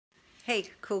Hey,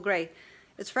 Cool Gray.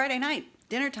 It's Friday night,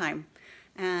 dinner time,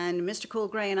 and Mr. Cool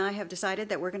Gray and I have decided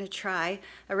that we're going to try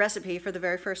a recipe for the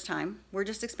very first time. We're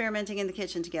just experimenting in the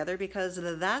kitchen together because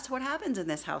that's what happens in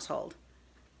this household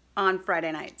on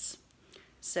Friday nights.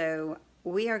 So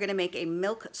we are going to make a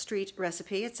milk street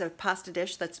recipe. It's a pasta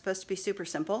dish that's supposed to be super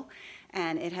simple,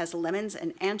 and it has lemons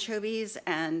and anchovies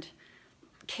and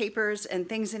capers and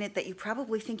things in it that you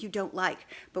probably think you don't like,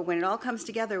 but when it all comes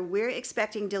together, we're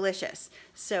expecting delicious.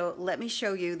 So let me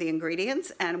show you the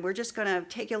ingredients, and we're just gonna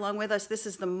take you along with us. This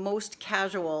is the most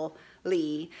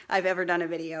casually I've ever done a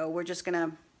video. We're just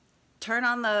gonna turn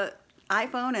on the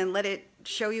iPhone and let it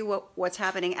show you what's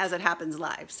happening as it happens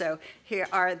live. So here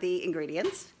are the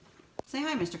ingredients. Say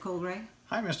hi, Mr. Cool Gray.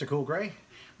 Hi, Mr. Cool Gray.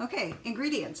 Okay,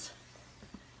 ingredients.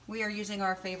 We are using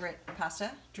our favorite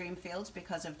pasta, Dreamfields,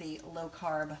 because of the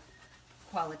low-carb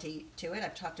quality to it.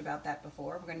 I've talked about that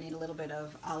before. We're going to need a little bit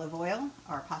of olive oil.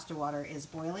 Our pasta water is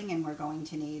boiling, and we're going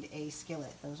to need a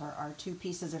skillet. Those are our 2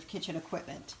 pieces of kitchen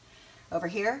equipment. Over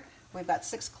here, we've got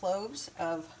 6 cloves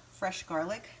of fresh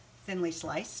garlic, thinly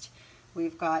sliced.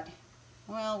 We've got,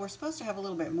 well, we're supposed to have a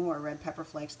little bit more red pepper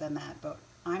flakes than that, but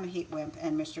I'm a heat wimp,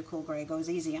 and Mr. Cool Gray goes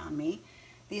easy on me.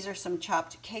 These are some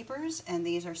chopped capers, and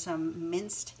these are some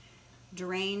minced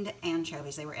drained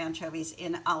anchovies. They were anchovies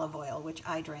in olive oil, which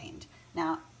I drained.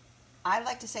 Now, I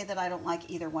like to say that I don't like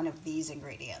either one of these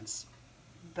ingredients,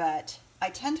 but I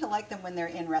tend to like them when they're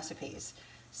in recipes.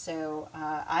 So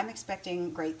I'm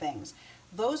expecting great things.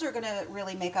 Those are going to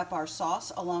really make up our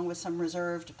sauce along with some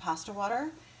reserved pasta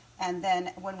water. And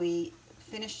then when we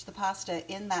finish the pasta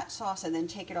in that sauce and then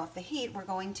take it off the heat, we're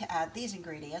going to add these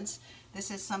ingredients.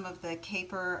 This is some of the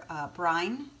caper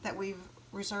brine that we've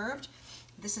reserved.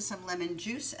 This is some lemon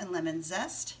juice and lemon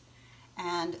zest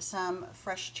and some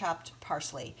fresh chopped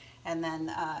parsley. And then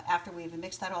after we've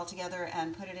mixed that all together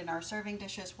and put it in our serving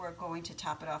dishes, we're going to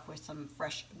top it off with some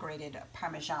fresh grated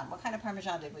Parmesan. What kind of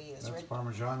Parmesan did we use? That's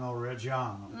Parmigiano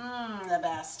Reggiano. The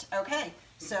best. Okay,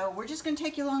 so we're just going to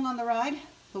take you along on the ride.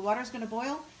 The water's going to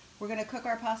boil. We're going to cook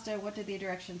our pasta. What did the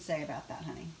directions say about that,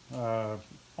 honey?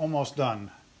 Almost done.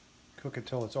 Cook it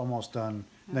till it's almost done.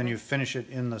 Then you finish it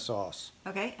in the sauce.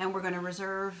 Okay, and we're going to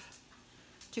reserve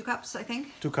 2 cups, I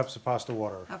think? 2 cups of pasta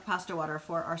water. Of pasta water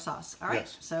for our sauce. All right,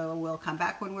 yes. So we'll come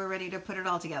back when we're ready to put it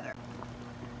all together.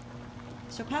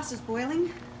 So pasta's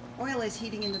boiling. Oil is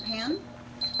heating in the pan.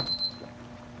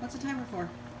 What's the timer for?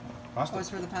 Pasta. Oh, it's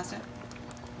for the pasta?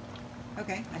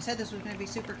 Okay, I said this was going to be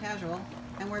super casual,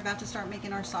 and we're about to start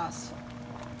making our sauce.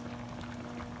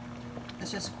 It's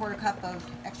just a 1/4 cup of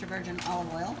extra virgin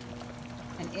olive oil.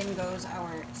 And in goes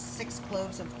our 6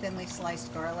 cloves of thinly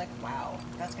sliced garlic. Wow,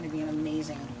 that's going to be an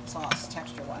amazing sauce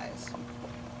texture-wise.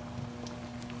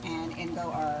 And in go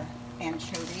our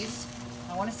anchovies.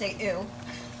 I want to say ew.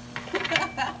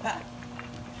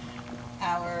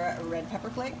 Our red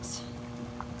pepper flakes.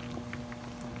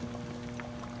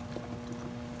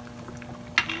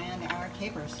 And our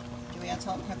capers. Do we add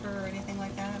salt and pepper or anything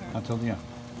like that? Or? Until the end.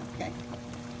 Okay.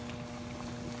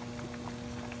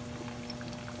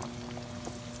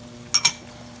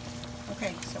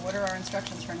 Okay, so what are our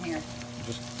instructions from here?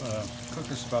 Just cook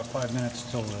this about 5 minutes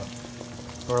till the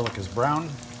garlic is brown.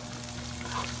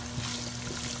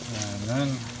 And then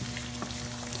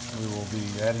we will be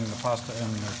adding the pasta and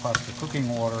the pasta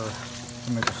cooking water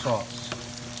to make a sauce.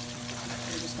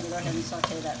 We're just going to go ahead and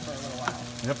saute that for a little while.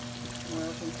 Yep. We're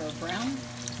looking for brown?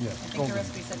 Yes, I think golden. the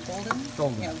recipe said golden?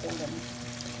 Golden. Yeah, golden.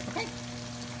 Okay.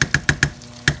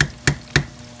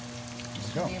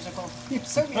 Let's go. Musical. You're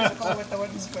so musical with the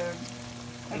wooden spoon.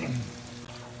 Okay.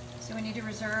 So we need to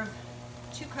reserve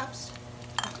 2 cups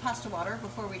of pasta water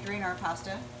before we drain our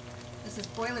pasta. This is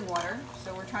boiling water,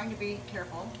 so we're trying to be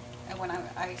careful. And when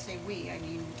I say we, I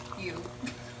mean you.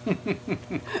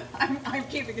 I'm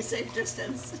keeping a safe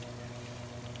distance.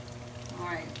 All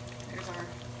right, there's our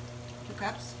 2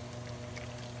 cups.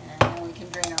 And then we can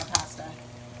drain our pasta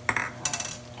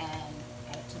and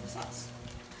add it to the sauce.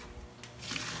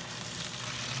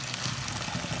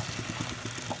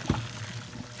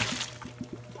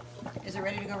 Is it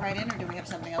ready to go right in, or do we have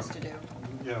something else to do?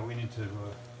 Yeah, we need to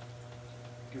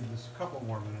give this a couple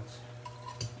more minutes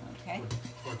Okay.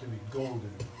 for it to be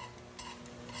golden.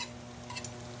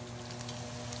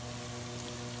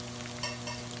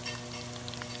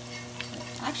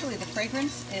 Actually, the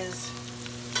fragrance is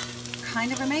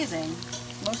kind of amazing.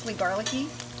 Mostly garlicky,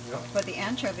 Yep. but the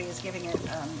anchovy is giving it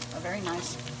a very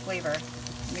nice flavor.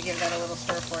 Let me give that a little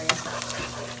stir for you.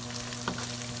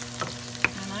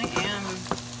 And I am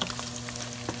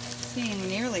seeing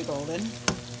nearly golden.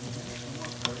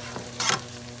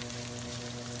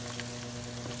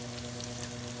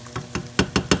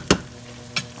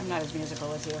 I'm not as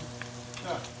musical as you.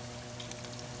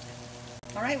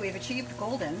 All right, we've achieved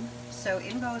golden. So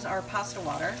in goes our pasta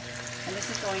water. And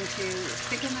this is going to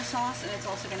thicken the sauce, and it's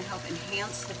also going to help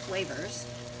enhance the flavors.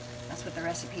 That's what the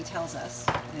recipe tells us.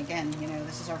 And again, you know,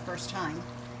 this is our first time.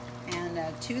 And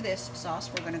to this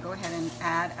sauce, we're going to go ahead and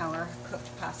add our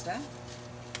cooked pasta.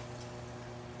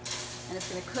 And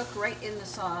it's going to cook right in the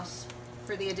sauce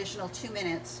for the additional 2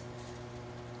 minutes.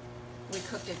 We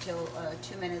cooked it till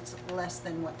 2 minutes less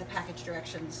than what the package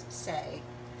directions say.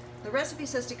 The recipe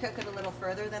says to cook it a little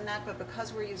further than that, but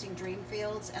because we're using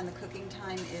Dreamfields and the cooking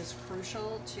time is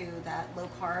crucial to that low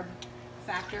carb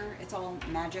factor, it's all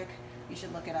magic. You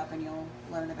should look it up and you'll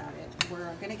learn about it.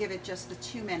 We're going to give it just the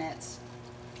 2 minutes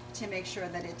to make sure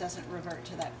that it doesn't revert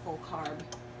to that full carb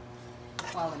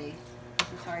quality.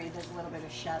 I'm sorry, there's a little bit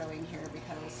of shadowing here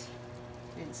because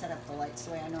I didn't set up the lights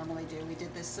the way I normally do. We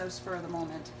did this so spur of the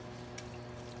moment.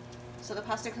 So the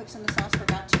pasta cooks in the sauce for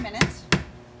about 2 minutes.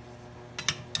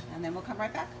 And then we'll come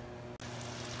right back.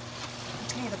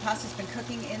 Okay, the pasta's been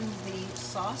cooking in the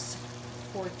sauce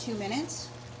for 2 minutes.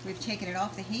 We've taken it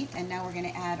off the heat, and now we're going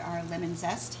to add our lemon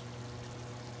zest.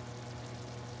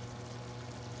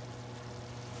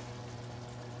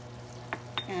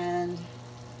 And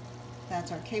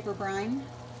that's our caper brine.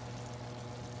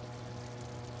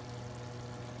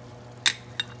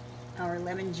 Our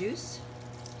lemon juice.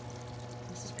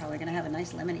 This is probably going to have a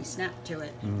nice lemony snap to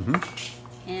it.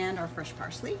 And our fresh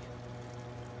parsley.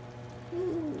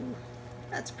 Ooh,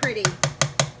 that's pretty.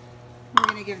 We're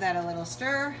going to give that a little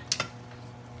stir.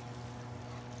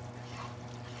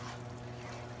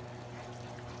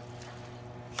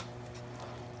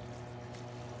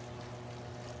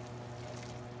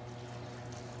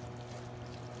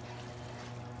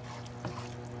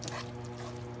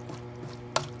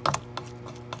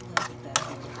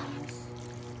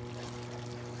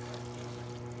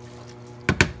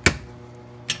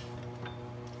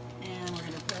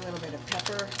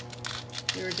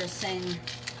 We were just saying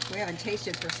we haven't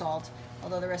tasted for salt,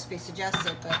 although the recipe suggests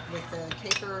it, but with the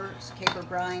caper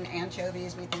brine,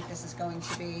 anchovies, we think this is going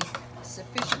to be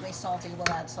sufficiently salty. We'll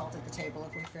add salt at the table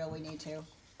if we feel we need to.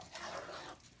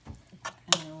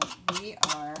 And we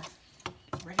are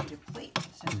ready to plate as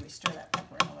soon as we stir that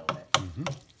pepper in a little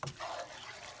bit.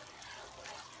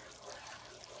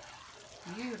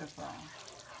 Beautiful.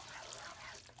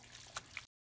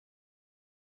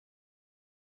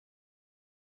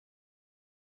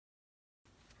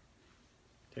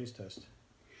 Taste test.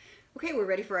 Okay, we're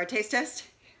ready for our taste test.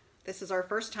 This is our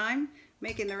first time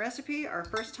making the recipe, our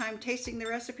first time tasting the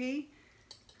recipe.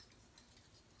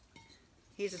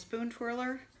 He's a spoon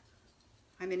twirler.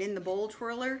 I'm an in the bowl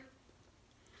twirler.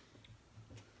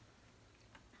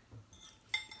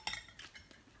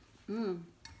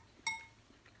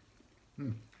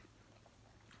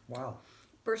 Wow.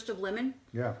 Burst of lemon.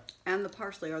 Yeah. And the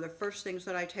parsley are the first things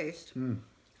that I taste.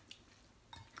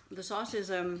 The sauce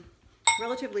is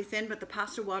relatively thin, but the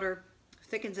pasta water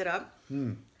thickens it up.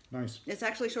 Nice. It's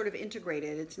actually sort of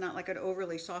integrated. It's not like an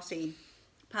overly saucy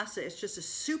pasta. It's just a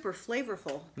super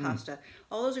flavorful pasta.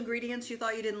 All those ingredients you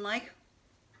thought you didn't like,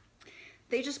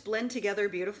 they just blend together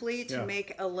beautifully to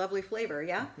make a lovely flavor,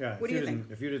 yeah? Yeah. What do you think?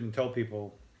 If you didn't tell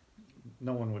people,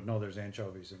 no one would know there's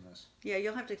anchovies in this. Yeah,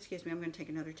 you'll have to excuse me. I'm going to take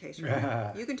another taste right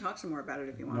now. You can talk some more about it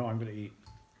if you want. No, I'm going to eat.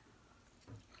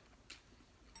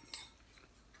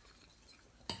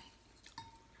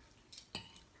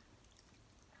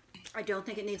 I don't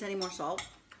think it needs any more salt.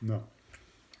 No.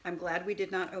 I'm glad we did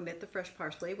not omit the fresh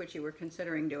parsley, which you were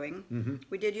considering doing.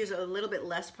 We did use a little bit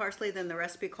less parsley than the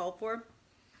recipe called for.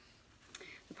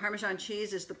 The Parmesan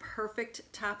cheese is the perfect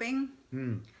topping.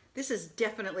 This is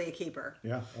definitely a keeper.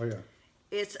 Yeah, oh yeah.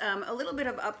 It's a little bit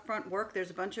of upfront work.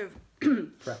 There's a bunch of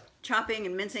Prep. chopping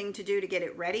and mincing to do to get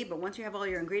it ready, but once you have all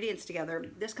your ingredients together,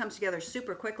 this comes together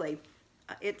super quickly.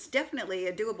 It's definitely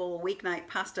a doable weeknight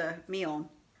pasta meal.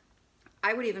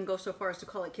 I would even go so far as to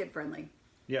call it kid-friendly.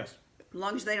 Yes. As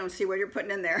long as they don't see what you're putting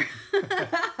in there.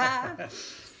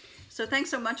 So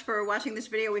thanks so much for watching this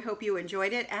video. We hope you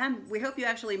enjoyed it, and we hope you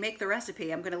actually make the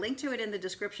recipe. I'm going to link to it in the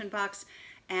description box,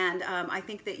 and I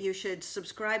think that you should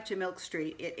subscribe to Milk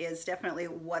Street. It is definitely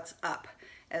what's up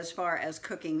as far as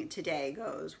cooking today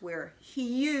goes. We're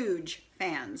huge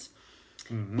fans.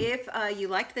 If you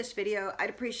liked this video,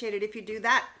 I'd appreciate it if you do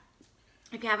that.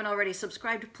 If you haven't already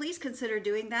subscribed, please consider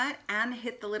doing that and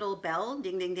hit the little bell,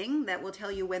 ding, ding, ding, that will tell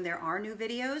you when there are new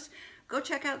videos. Go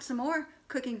check out some more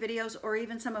cooking videos or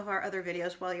even some of our other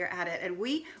videos while you're at it. And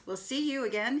we will see you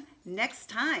again next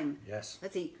time. Yes.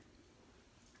 Let's eat.